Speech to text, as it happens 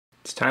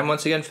Time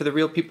once again for the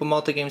Real People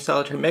Multi-Game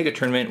Solitaire Mega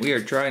Tournament. We are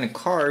drawing a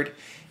card,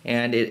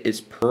 and it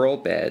is Pearl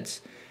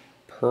Beds.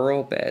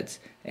 Pearl Beds.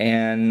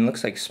 And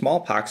looks like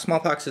smallpox.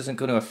 Smallpox isn't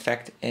going to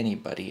affect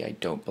anybody, I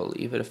don't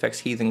believe. It affects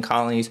heathen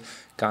colonies.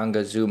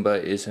 Ganga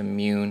Zumba is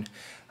immune.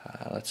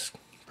 Let's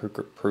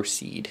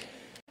proceed.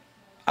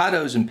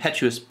 Otto's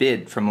impetuous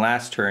bid from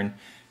last turn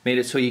made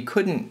it so he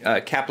couldn't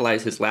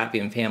capitalize his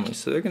Latvian family.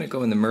 So they're going to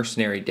go in the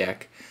mercenary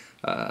deck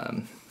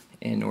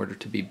in order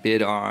to be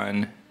bid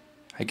on,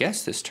 I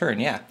guess, this turn.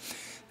 Yeah,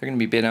 they're going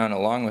to be bid on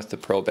along with the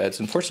Pearl Beds.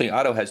 Unfortunately,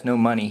 Otto has no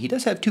money. He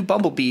does have 2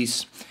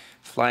 bumblebees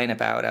flying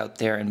about out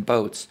there in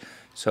boats.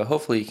 So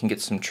hopefully you can get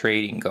some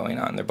trading going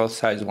on. They're both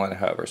size 1,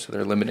 however, so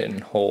they're limited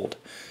in hold.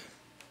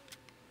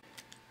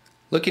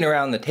 Looking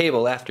around the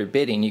table after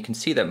bidding, you can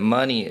see that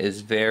money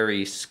is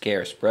very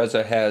scarce.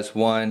 Breza has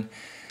 1,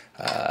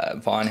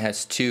 Vaughn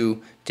has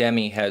 2,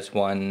 Demi has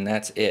 1, and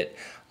that's it.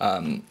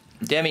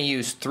 Demi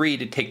used 3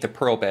 to take the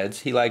Pearl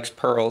Beds. He likes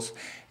pearls.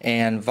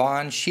 And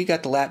Vaughn, she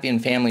got the Latvian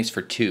families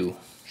for 2.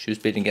 She was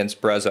bidding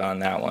against Breza on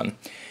that one.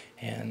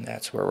 And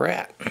that's where we're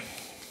at.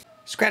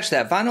 Scratch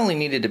that. Vaughn only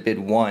needed to bid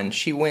 1.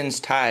 She wins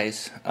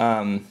ties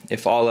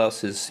if all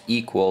else is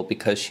equal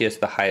because she has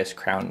the highest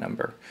crown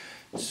number.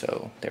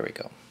 So there we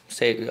go.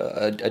 Save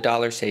a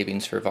 $1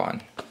 savings for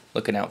Vaughn.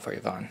 Looking out for you,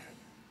 Vaughn.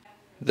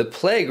 The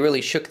plague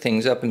really shook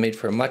things up and made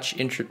for a much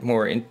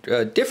more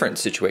different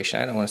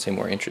situation. I don't want to say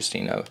more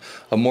interesting,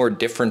 a more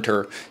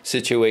differenter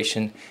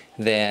situation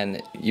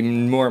than you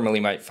normally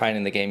might find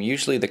in the game.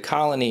 Usually the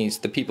colonies,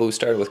 the people who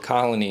started with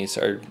colonies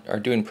are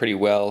doing pretty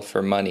well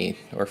for money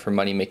or for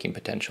money making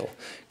potential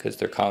because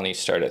their colonies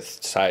start at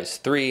size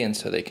 3 and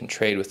so they can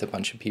trade with a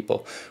bunch of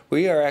people.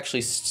 We are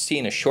actually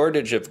seeing a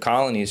shortage of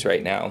colonies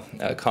right now,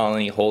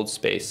 colony hold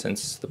space,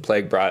 since the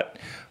plague brought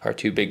our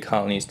 2 big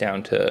colonies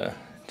down to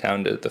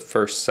the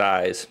first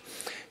size.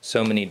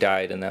 So many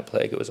died in that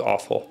plague, it was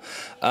awful.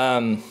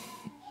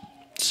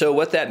 So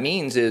what that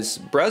means is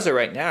Breza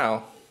right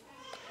now,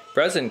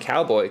 Breza and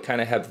Cowboy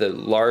kind of have the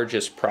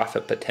largest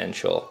profit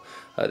potential.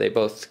 They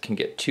both can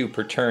get 2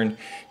 per turn.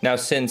 Now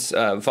since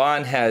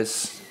Vaughn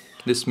has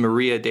this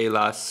Maria de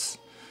las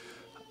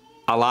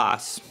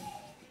Alas,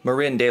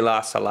 Marin de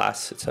las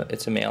Alas,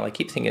 it's a male. I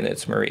keep thinking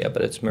it's Maria,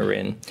 but it's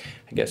Marin.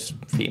 I guess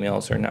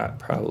females are not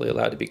probably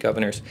allowed to be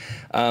governors.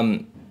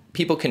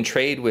 People can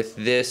trade with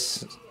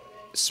this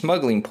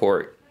smuggling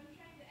port,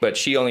 but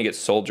she only gets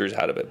soldiers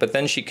out of it. But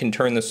then she can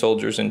turn the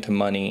soldiers into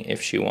money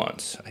if she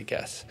wants, I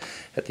guess,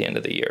 at the end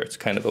of the year. It's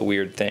kind of a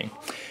weird thing.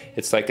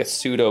 It's like a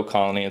pseudo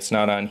colony. It's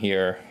not on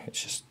here.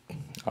 It's just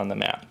on the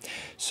map.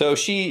 So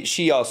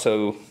she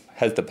also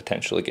has the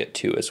potential to get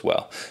 2 as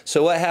well.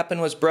 So what happened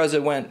was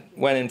Breza went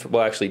in,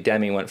 well actually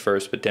Demi went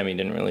first, but Demi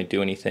didn't really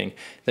do anything.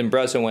 Then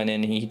Breza went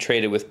in and he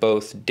traded with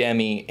both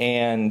Demi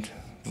and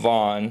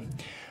Vaughn.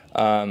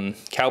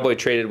 Cowboy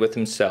traded with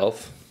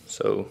himself,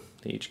 so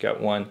they each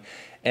got 1.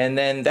 And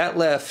then that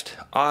left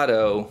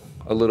Otto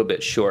a little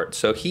bit short.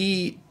 So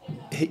he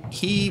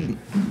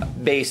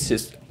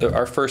based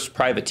our first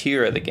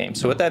privateer of the game.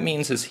 So what that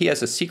means is he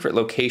has a secret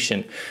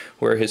location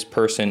where his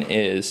person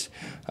is,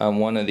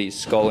 one of these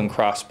skull and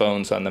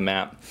crossbones on the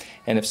map.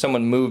 And if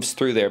someone moves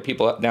through there,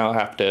 people now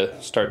have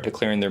to start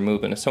declaring their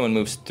movement. If someone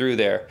moves through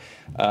there,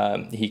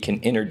 he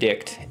can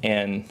interdict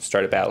and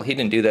start a battle. He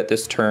didn't do that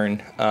this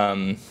turn,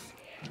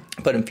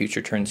 but in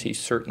future turns he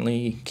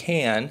certainly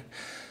can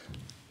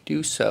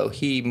do so.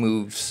 He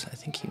moves, I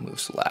think he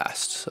moves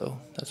last, so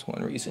that's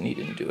one reason he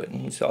didn't do it.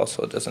 And he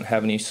also doesn't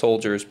have any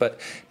soldiers, but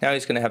now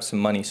he's going to have some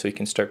money so he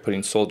can start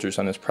putting soldiers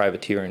on his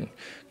privateer and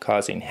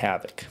causing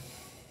havoc.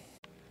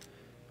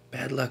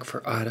 Bad luck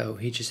for Otto.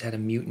 He just had a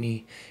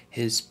mutiny.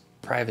 His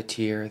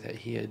privateer that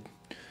he had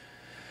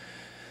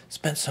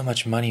spent so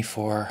much money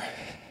for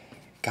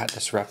got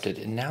disrupted,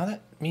 and now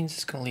that means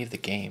it's going to leave the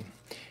game.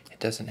 It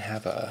doesn't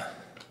have a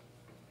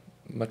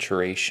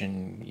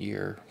maturation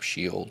year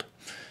shield,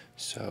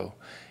 so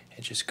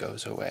it just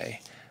goes away.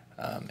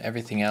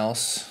 Everything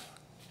else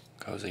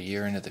goes a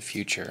year into the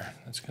future.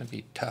 It's going to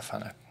be tough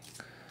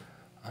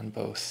on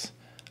both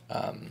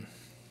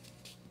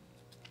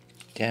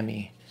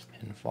Demi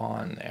and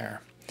Vaughn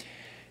there.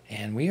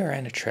 And we are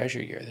in a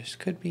treasure year. This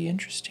could be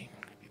interesting.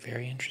 Could be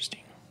very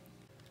interesting.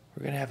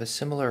 We're going to have a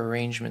similar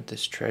arrangement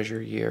this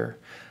treasure year.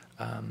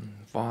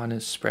 Vaughn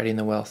is spreading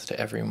the wealth to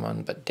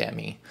everyone but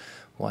Demi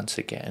once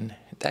again.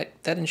 That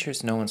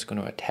ensures no one's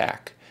going to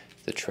attack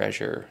the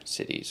treasure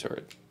cities, or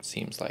it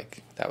seems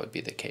like that would be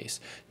the case.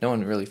 No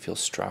one really feels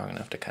strong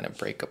enough to kind of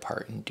break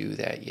apart and do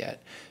that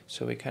yet.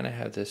 So we kind of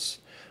have this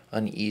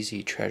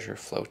uneasy treasure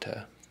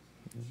flota,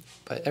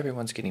 but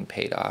everyone's getting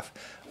paid off.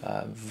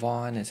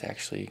 Vaughn is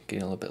actually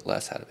getting a little bit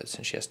less out of it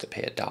since she has to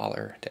pay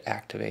 $1 to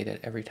activate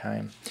it every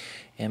time.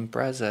 And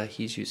Breza,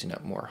 he's using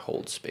up more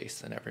hold space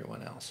than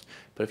everyone else.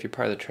 But if you're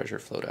part of the treasure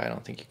flota, I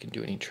don't think you can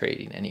do any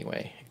trading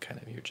anyway.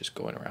 You're just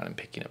going around and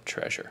picking up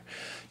treasure.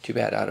 Too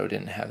bad Otto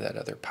didn't have that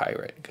other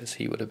pirate, because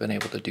he would have been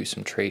able to do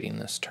some trading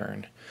this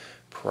turn,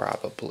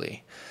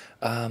 probably.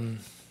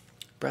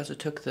 Breza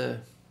took the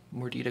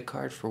Mordida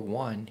card for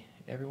 1.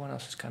 Everyone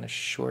else is kind of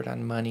short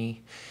on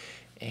money.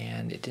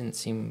 and it didn't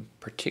seem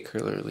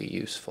particularly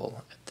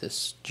useful at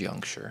this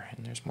juncture,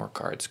 and there's more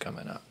cards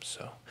coming up,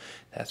 so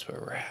that's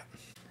where we're at.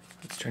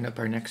 Let's turn up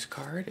our next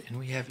card, and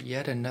we have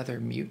yet another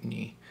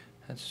mutiny.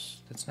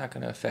 That's not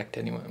going to affect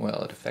anyone.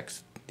 Well, it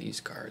affects these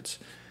cards.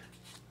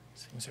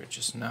 These things are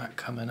just not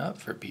coming up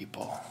for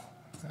people.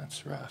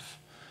 That's rough.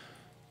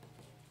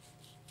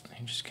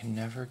 They just can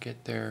never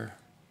get their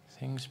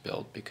things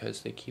built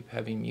because they keep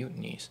having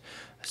mutinies.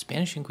 A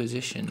Spanish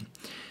Inquisition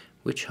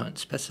witch hunt.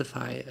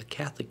 Specify a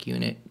Catholic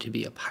unit to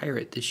be a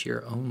pirate this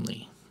year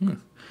only.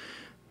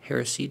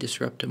 Heresy.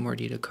 Disrupt a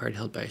Mordida card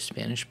held by a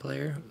Spanish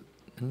player.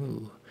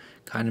 Ooh.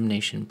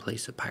 Condemnation.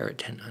 Place a pirate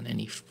tent on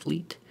any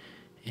fleet.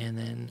 And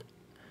then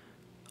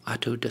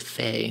auto de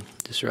fe.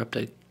 Disrupt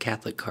a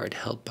Catholic card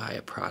held by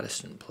a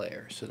Protestant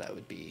player. So that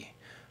would be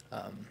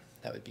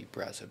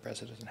Breza.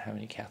 Breza doesn't have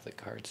any Catholic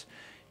cards.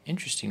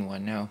 Interesting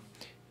one. Now,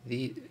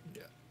 these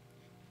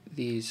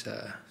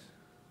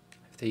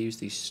if they use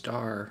these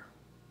star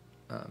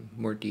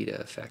Mordida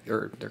effect,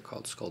 or they're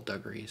called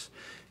skullduggeries,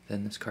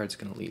 then this card's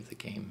going to leave the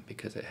game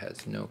because it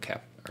has no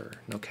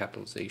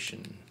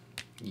capitalization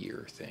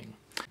year thing.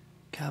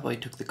 Cowboy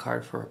took the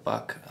card for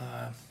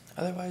 $1.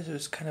 Otherwise, it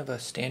was kind of a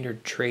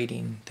standard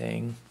trading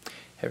thing.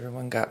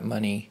 Everyone got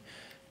money.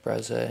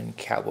 Breza and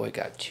Cowboy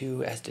got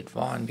 2, as did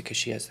Vaughn, because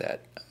she has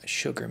that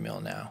sugar mill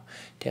now.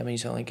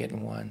 Demi's only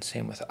getting 1,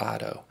 same with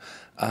Otto.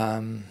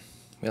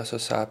 We also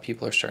saw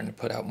people are starting to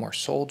put out more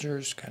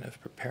soldiers, kind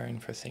of preparing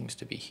for things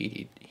to be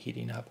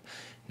heating up.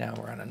 Now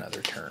we're on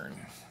another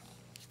turn.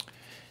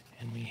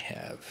 And we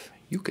have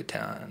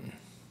Yucatan.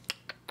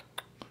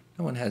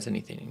 No one has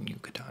anything in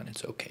Yucatan,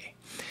 it's okay.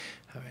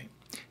 All right,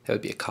 that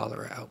would be a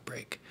cholera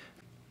outbreak.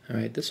 All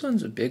right, this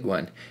one's a big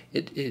one.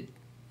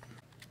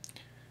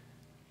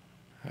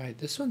 All right,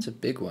 this one's a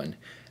big one.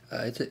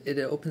 It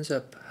opens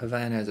up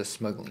Havana as a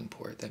smuggling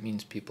port. That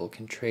means people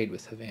can trade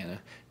with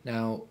Havana.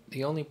 Now,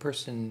 the only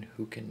person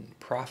who can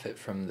profit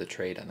from the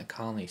trade on the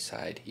colony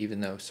side,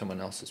 even though someone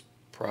else is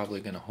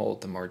probably going to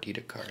hold the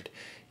Mordida card,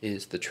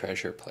 is the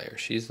treasure player.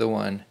 She's the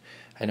one,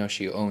 I know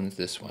she owns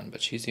this one,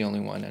 but she's the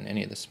only one on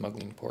any of the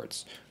smuggling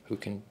ports who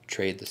can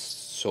trade the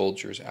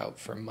soldiers out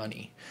for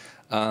money.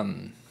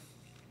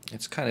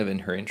 It's kind of in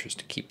her interest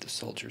to keep the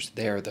soldiers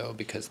there, though,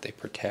 because they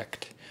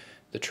protect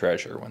the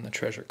treasure when the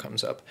treasure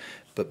comes up.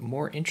 But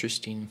more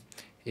interesting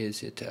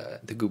is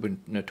the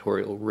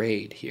gubernatorial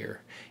raid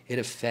here. It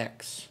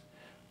affects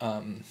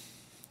Vaughn's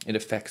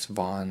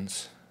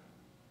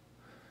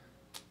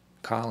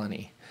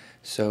colony.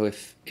 So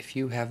if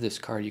you have this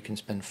card, you can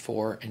spend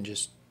 4 and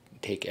just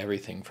take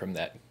everything from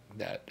that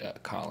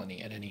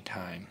colony at any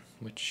time,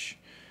 which,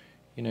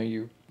 you know,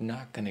 you're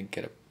not going to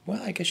get a,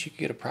 well, I guess you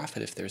could get a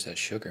profit if there's that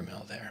sugar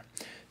mill there.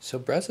 So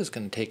Breza's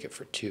going to take it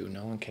for 2.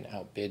 No one can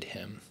outbid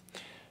him.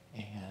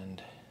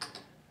 And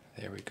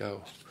there we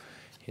go.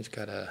 He's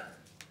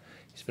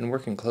been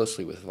working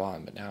closely with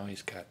Vaughn, but now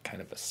he's got kind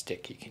of a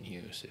stick he can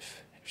use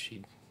if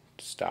she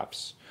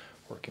stops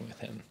working with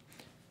him.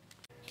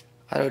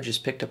 Otto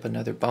just picked up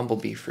another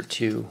bumblebee for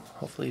 2.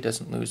 Hopefully he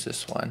doesn't lose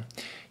this one.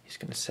 He's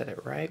going to set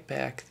it right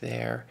back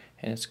there,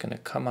 and it's going to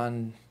come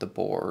on the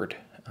board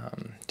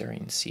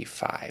during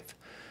C5.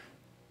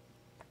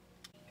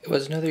 It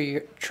was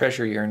another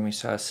treasure year, and we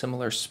saw a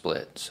similar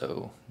split,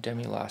 so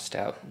Demi lost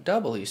out,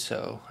 doubly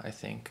so, I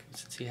think,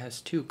 since he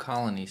has 2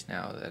 colonies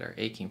now that are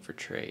aching for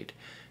trade,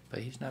 but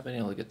he's not been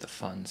able to get the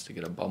funds to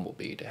get a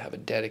bumblebee to have a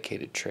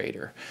dedicated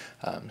trader.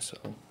 So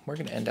we're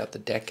going to end out the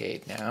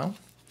decade now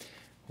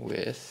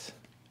with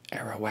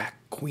Arawak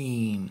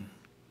Queen.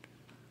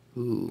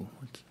 Ooh,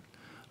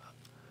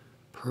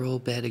 pearl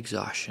bed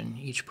exhaustion.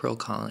 Each pearl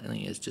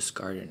colony is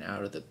discarded and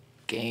out of the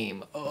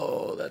game.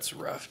 Oh, that's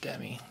rough,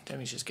 Demi.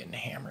 Demi's just getting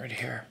hammered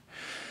here.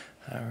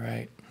 All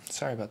right.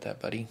 Sorry about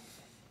that, buddy.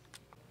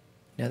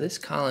 Now, this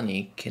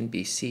colony can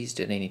be seized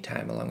at any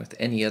time, along with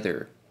any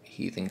other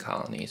heathen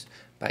colonies,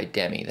 by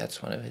Demi.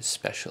 That's one of his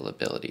special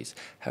abilities.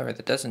 However,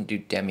 that doesn't do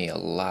Demi a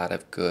lot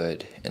of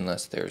good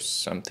unless there's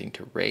something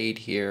to raid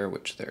here,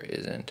 which there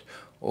isn't,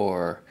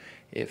 or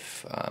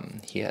if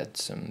he had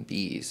some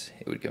bees,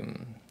 it would give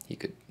him, he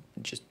could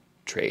just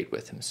trade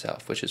with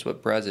himself, which is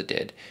what Breza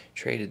did.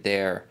 Traded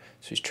there,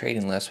 so he's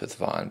trading less with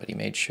Vaughn, but he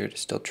made sure to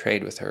still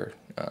trade with her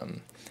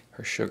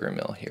her sugar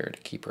mill here to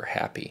keep her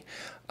happy.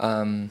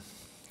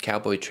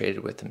 Cowboy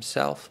traded with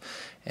himself,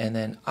 and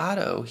then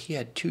Otto, he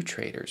had 2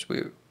 traders.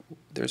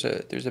 There's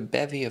a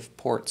bevy of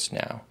ports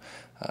now.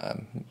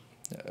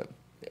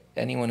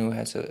 Anyone who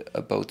has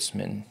a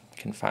boatsman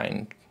can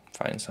find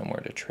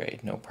somewhere to trade,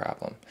 no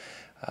problem.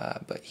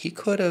 But he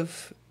could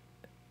have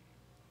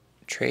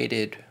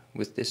traded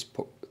with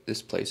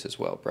this place as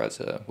well.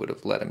 Breza would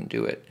have let him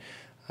do it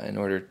in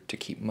order to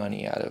keep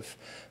money out of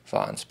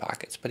Vaughn's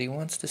pockets. But he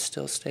wants to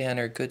still stay on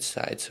her good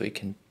side so he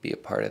can be a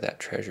part of that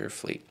treasure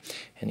fleet.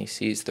 And he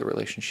sees the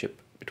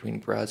relationship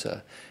between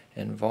Breza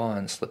and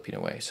Vaughn slipping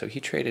away. So he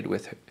traded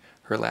with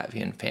her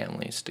Latvian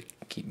families to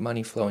keep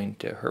money flowing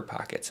to her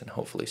pockets and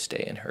hopefully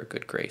stay in her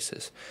good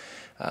graces.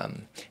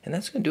 And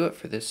that's going to do it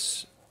for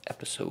this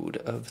episode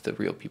of the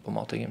Real People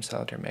Multi-Game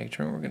Solitaire Mega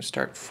Tournament. We're going to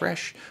start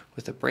fresh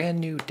with a brand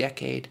new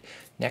decade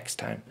next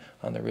time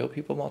on the Real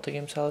People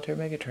Multi-Game Solitaire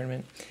Mega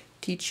Tournament,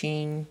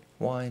 teaching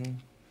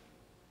one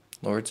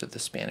Lords of the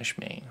Spanish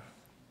Main.